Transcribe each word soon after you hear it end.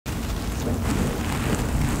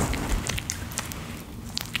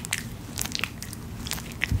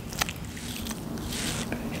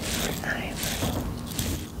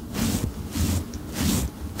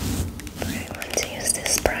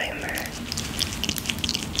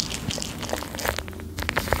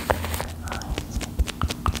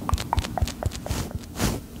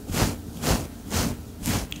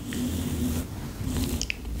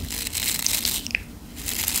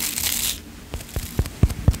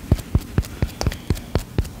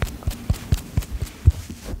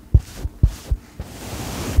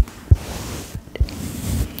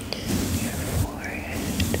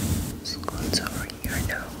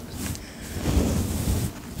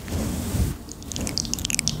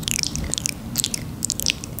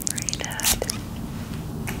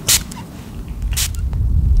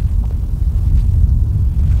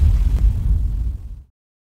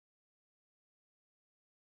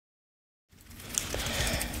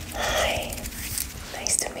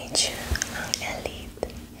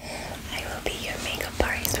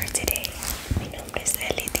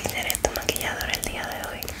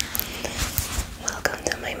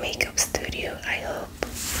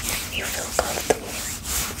comfortable.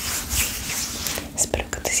 Espero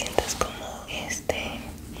que te sientas cómodo en este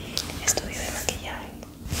estudio de maquillaje.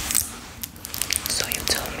 So you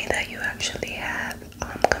told me that you actually have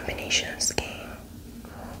combination skin.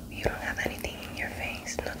 You don't have anything in your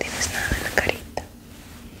face. No tienes nada en la carita.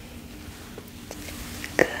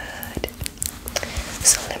 Good.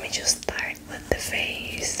 So let me just start with the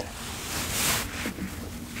face.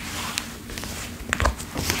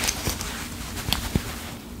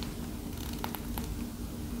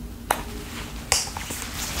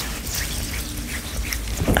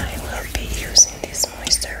 I will be using this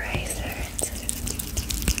moisturizer.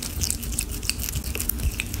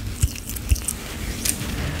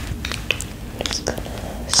 I'm just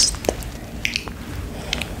gonna start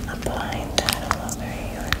applying that all over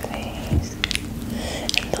your face.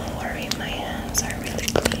 And don't worry, my hands are really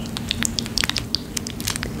clean.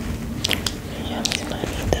 Ya mis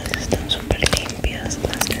manitas están súper limpias,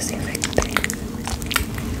 las desinfecté.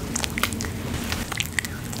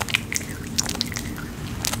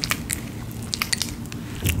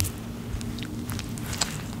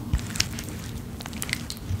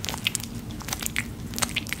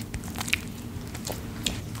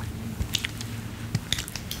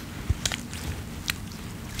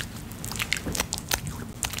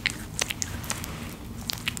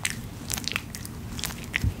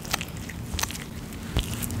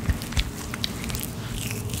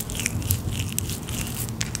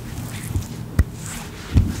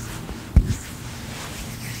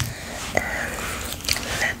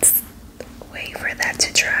 Let's wait for that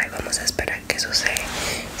to dry. Vamos a esperar que eso se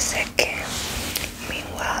seque.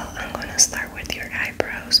 Meanwhile, I'm gonna start with your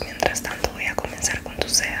eyebrows. Mientras tanto, voy a comenzar con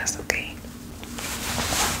tus cejas, ¿ok?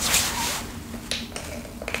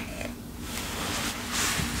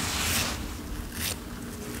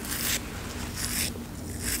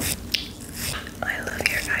 I love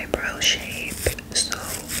your eyebrow shape, so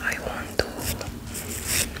I won't do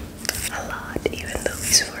a lot, even though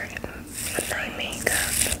it's for night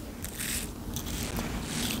makeup.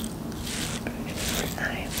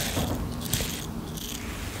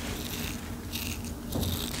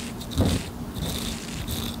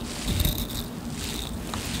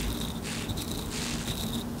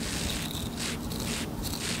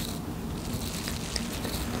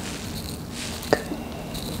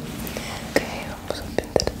 Okay, vamos a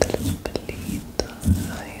pintarte los pelitos.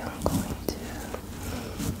 I am going to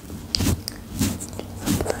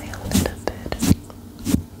apply a little bit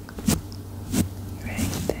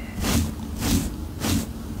right there.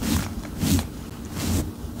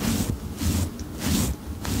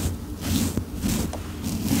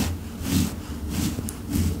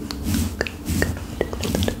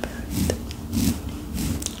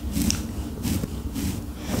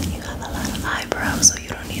 You have a lot of eyebrows, so you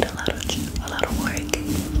don't need a lot of work.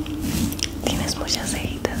 Tienes muchas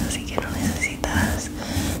cejitas, así que no necesitas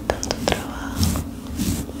tanto trabajo.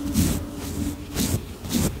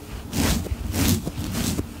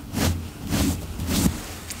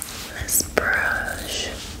 Let's brush.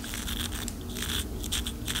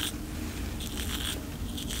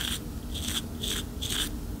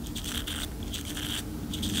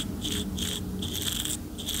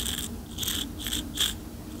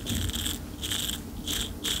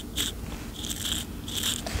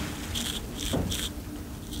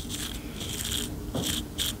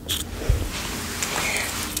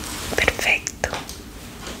 Perfecto.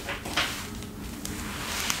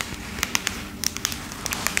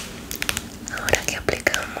 Ahora que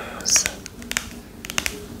aplicamos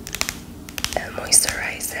el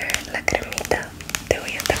moisturizer, la cremita, te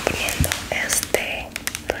voy a estar poniendo este.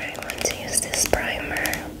 But I want to use this primer.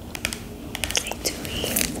 It's a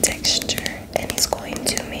dewy texture and it's going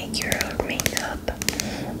to make your makeup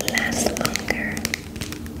last longer.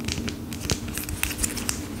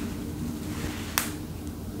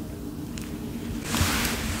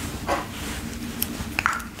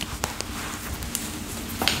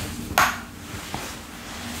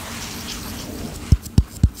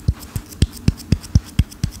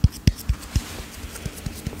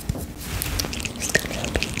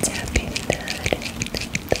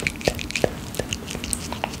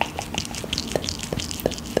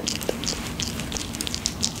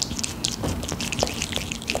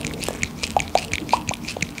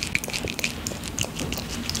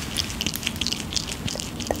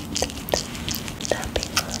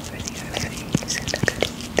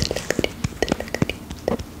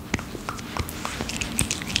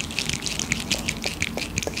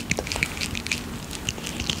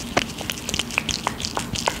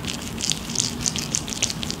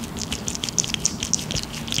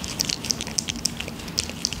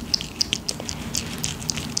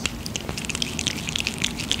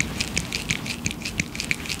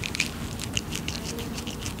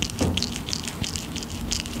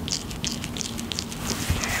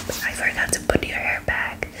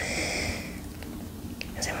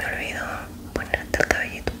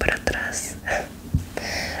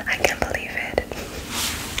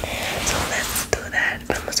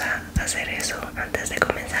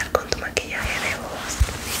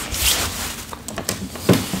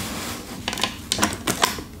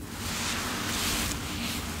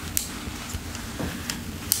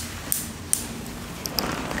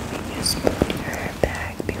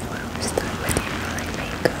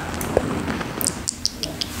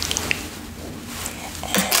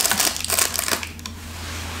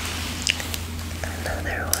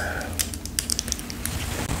 other one.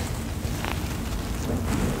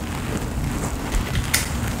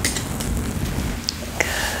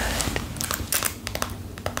 Good.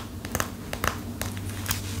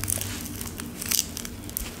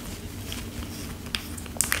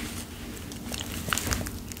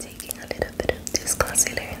 Taking a little bit of this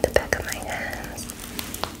concealer in the back of my hands.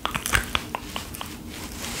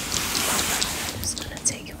 I'm just gonna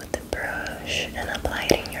take it with the brush and apply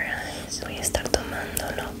it in your eyes. Voy a estar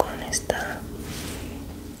tomándolo con esta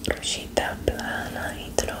brochita plana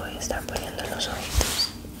y te lo voy a estar poniendo en los ojitos.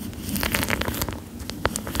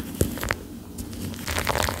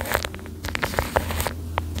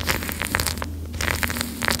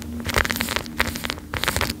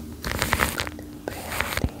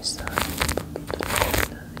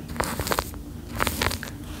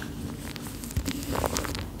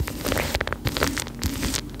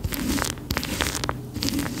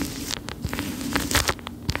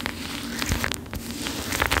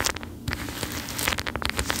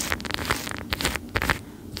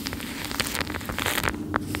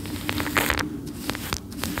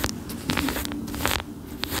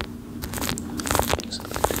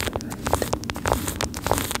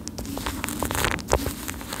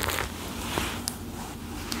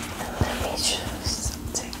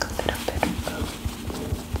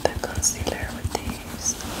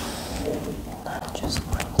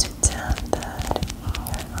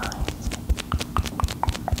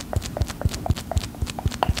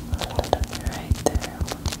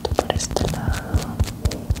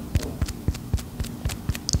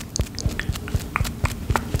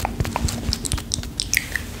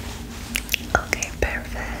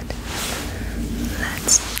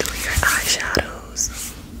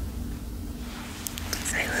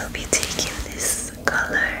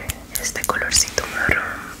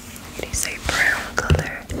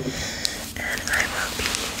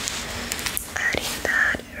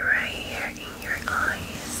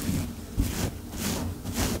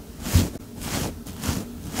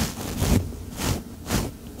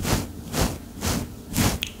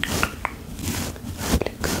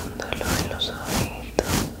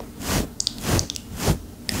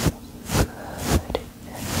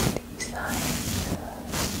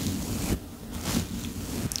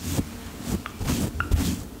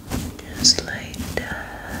 Just like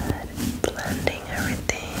that, blending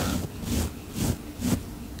everything.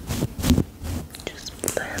 Just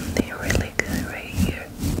blending really good right here.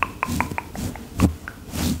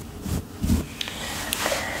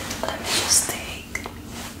 And let me just take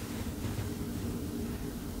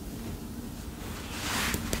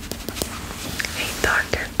a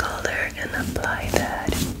darker color and apply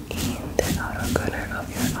that in the outer corner of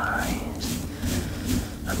your eyes,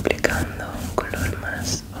 aplicando un color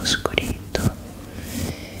más oscurito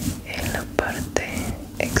en la parte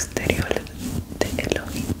exterior del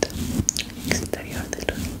ojito, exterior del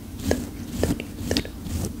ojito,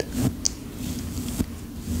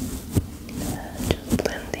 just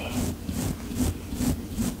blending.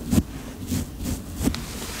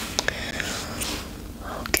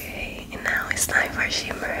 Okay, now it's time for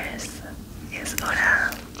shimmers. Es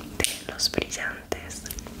hora de los brillantes.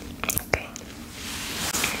 Okay.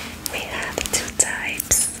 We have two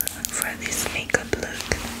types for this makeup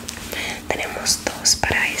look. Tenemos dos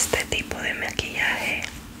para este tipo de maquillaje.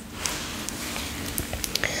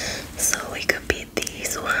 So we could be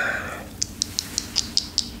this one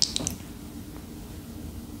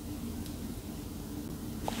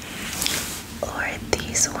or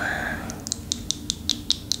this one.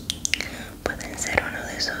 Pueden ser uno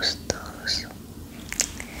de esos dos.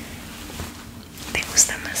 ¿Te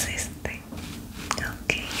gusta más este?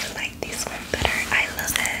 Okay, you like this one better. I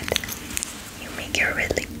love it. You make a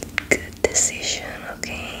really good decision,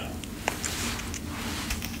 okay?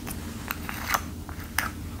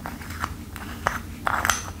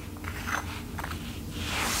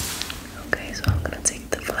 Okay, so I'm gonna take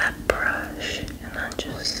the flat brush and I'm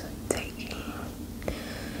just taking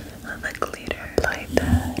the glitter. Apply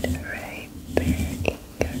that right there in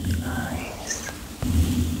your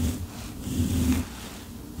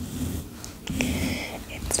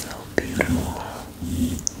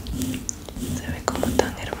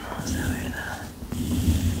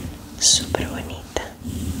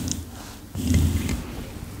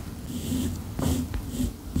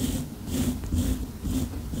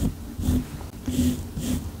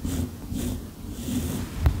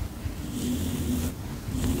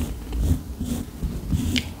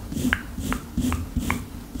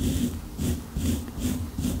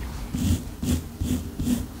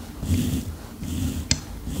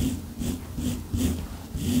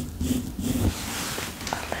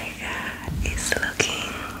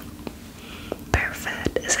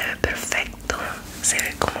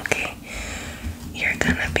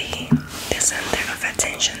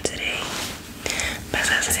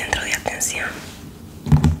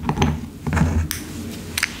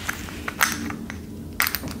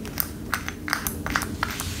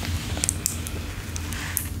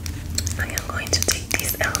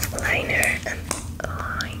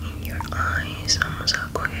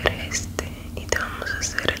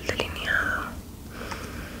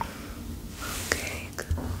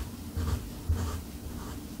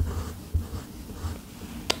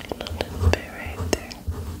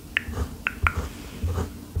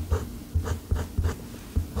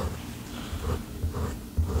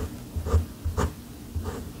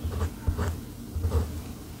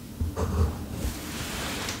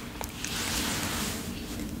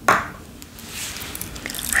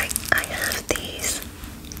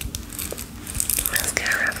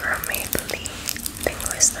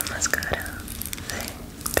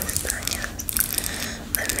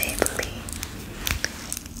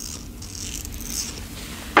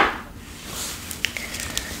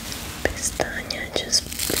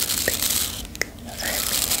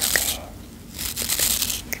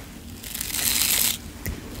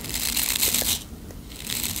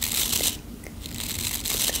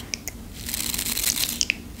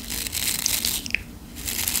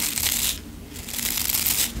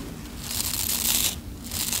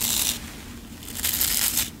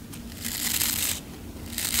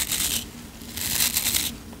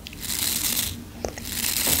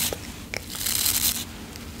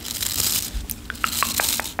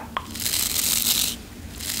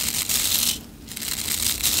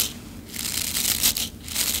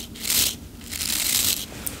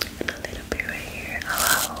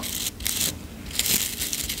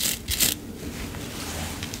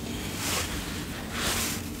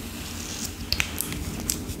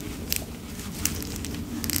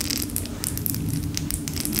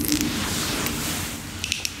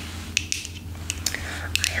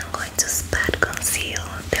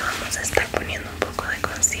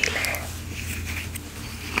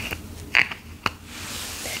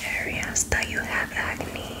you have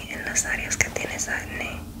acne, en las áreas que tienes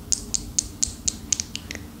acné.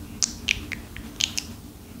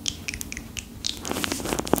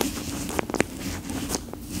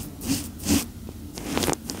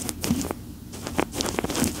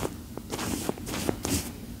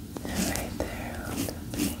 Right there on the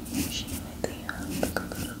pinch, you may have like a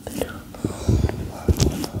little bit of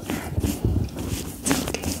hormonal acne. It's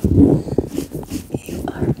okay. You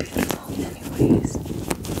are beautiful anyways.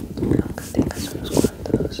 Aunque tengas unos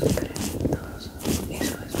cuantos granitos,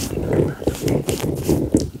 eso es muy normal, ¿ok?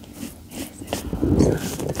 Eres hermosa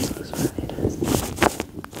de todas maneras.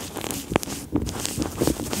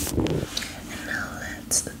 And now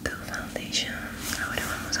let's do foundation. Ahora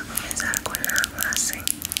vamos a comenzar con la base.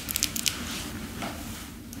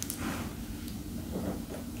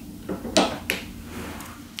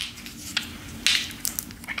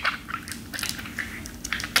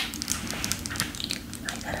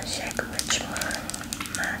 I gotta check which one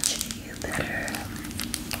matches you better.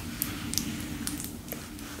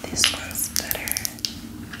 This one's better.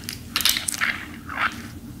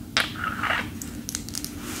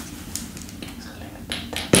 So let me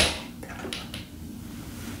put that down.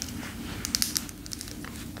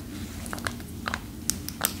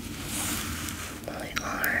 My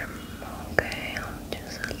arm, okay,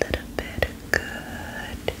 just a little bit,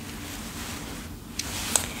 good.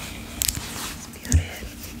 Beauty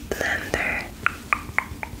blender.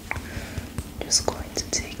 Just going to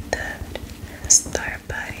take that and start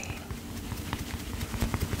by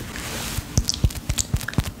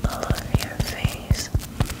all over your face.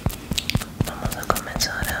 Vamos a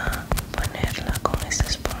comenzar a ponerla con esta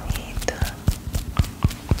esponjita.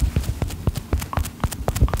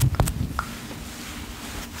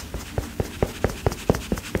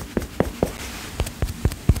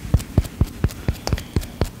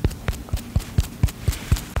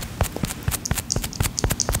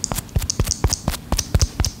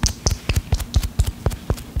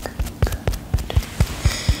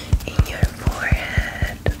 In your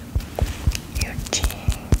forehead, your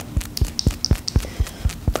chin,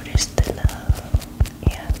 por este lado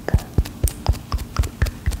y acá.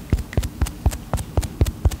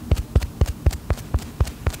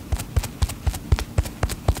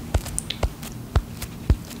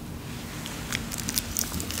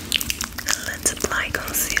 Let's apply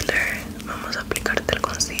concealer. Vamos a aplicarte el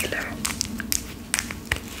concealer.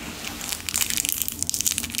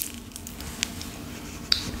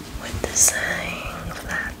 With the same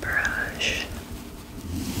flat brush.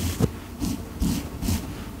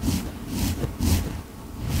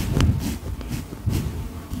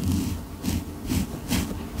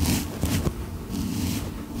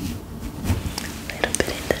 Little bit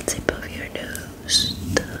in the tip of your nose,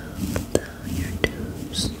 down your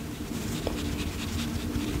nose.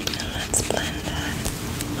 And let's blend that.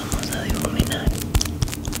 Vamos a difuminar.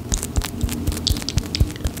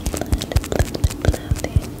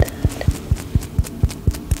 Blending that.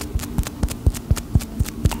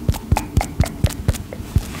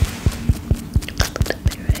 A little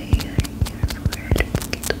bit right here in your forehead, un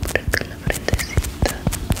poquito por acá en la frentecita,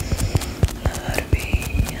 la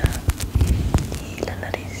barbilla y la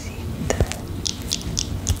naricita.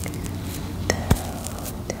 Down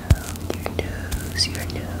your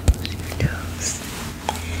nose.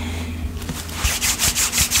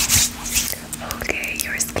 Okay,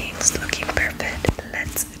 your skin's looking perfect.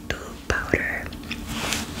 Let's do powder.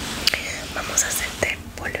 Vamos a hacerte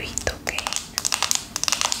polvito, ¿ok?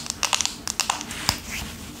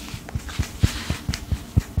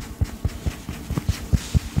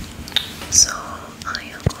 So I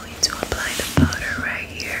am going to apply the powder right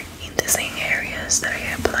here in the same areas that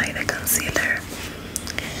I applied the concealer.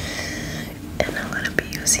 And I'm gonna be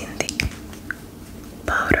using the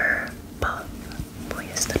powder puff. Voy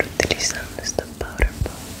a estar utilizando esta powder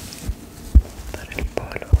puff para el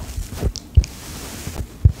polvo.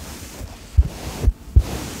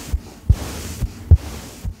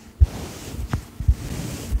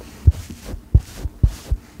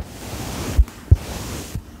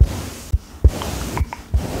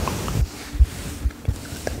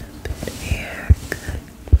 A little bit here, good.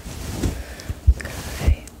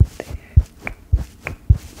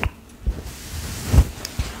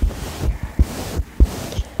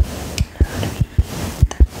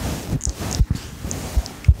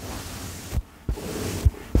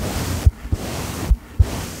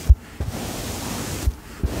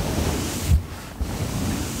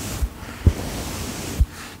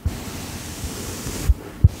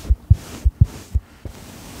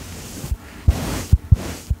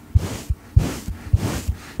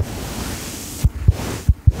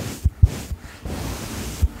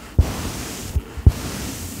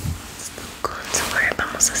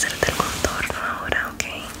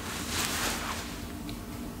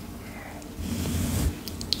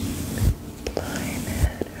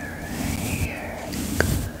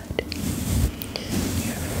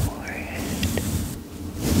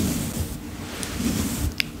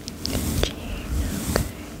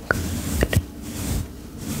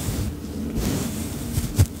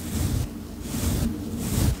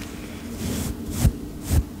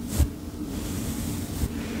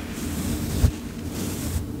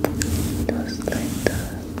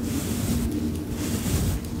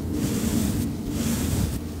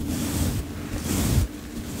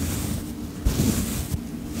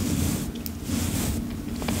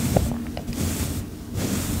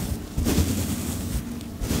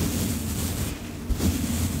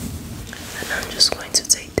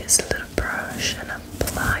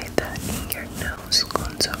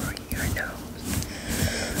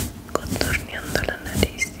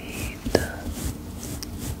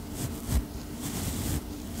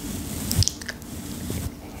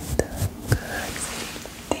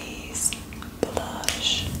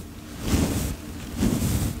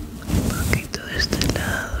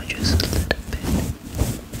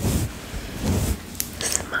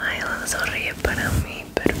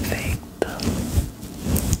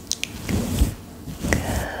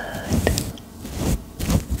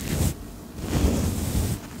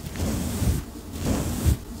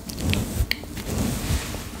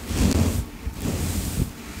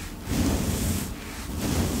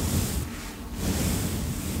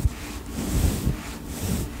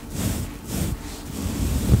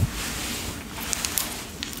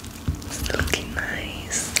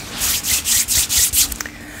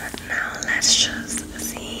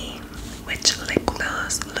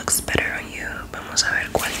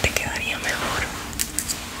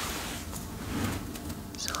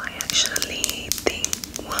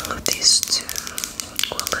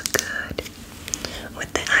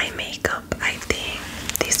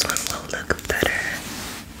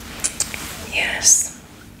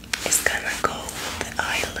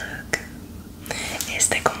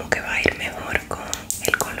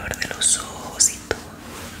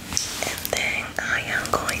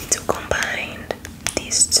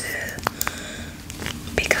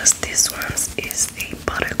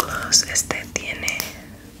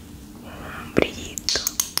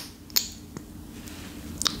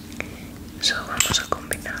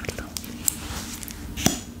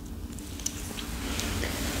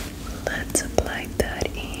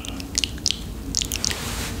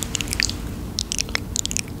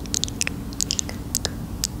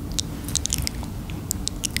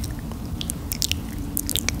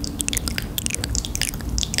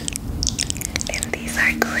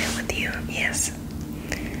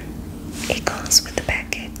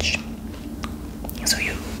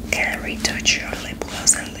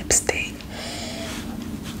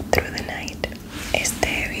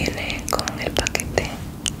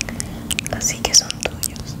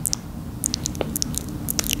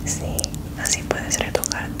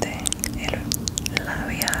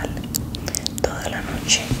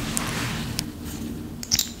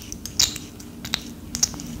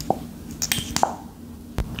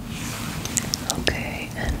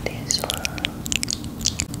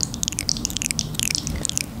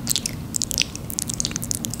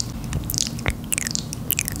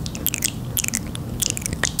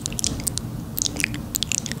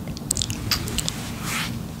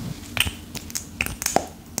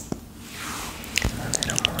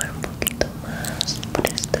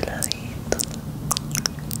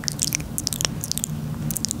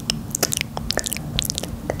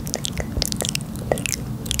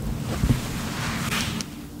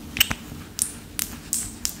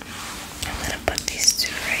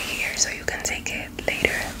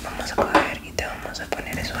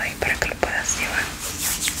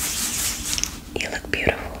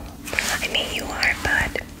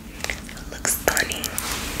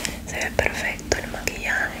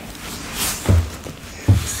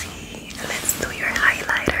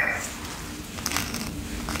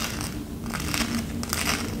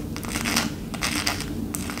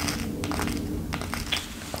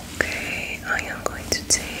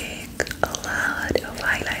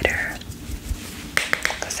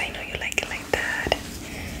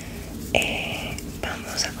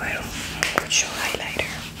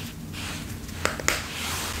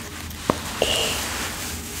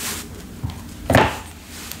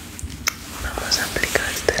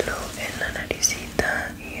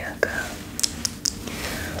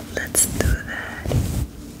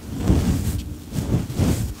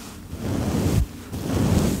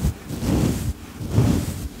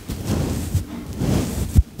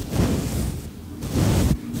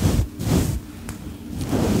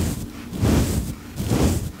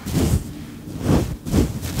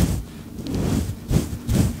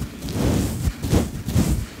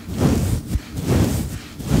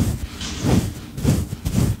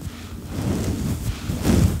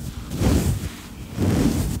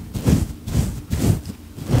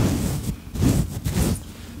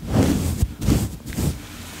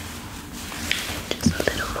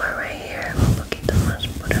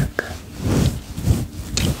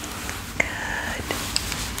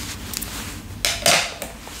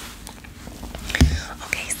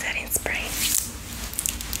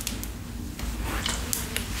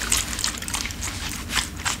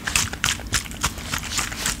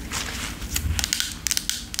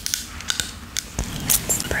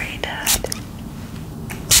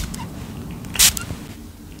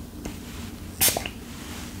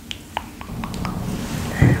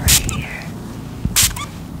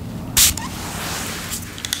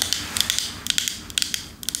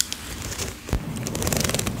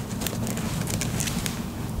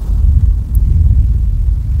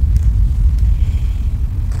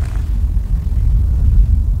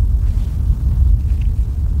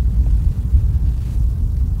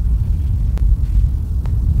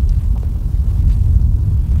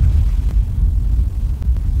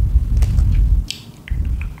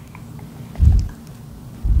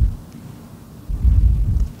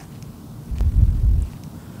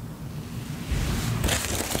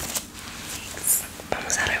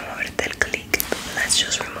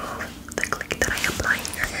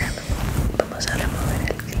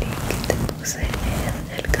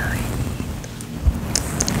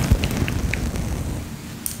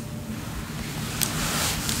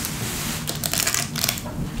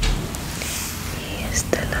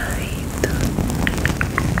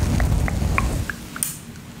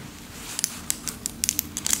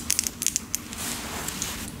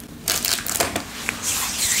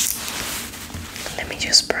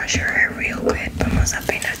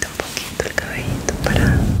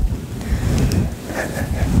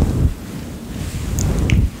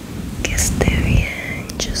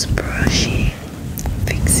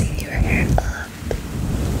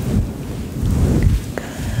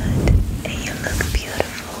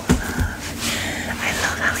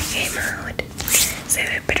 came out. Se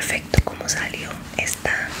ve perfecto como salió.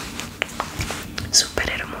 Está súper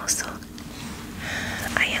hermoso.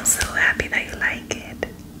 I am so happy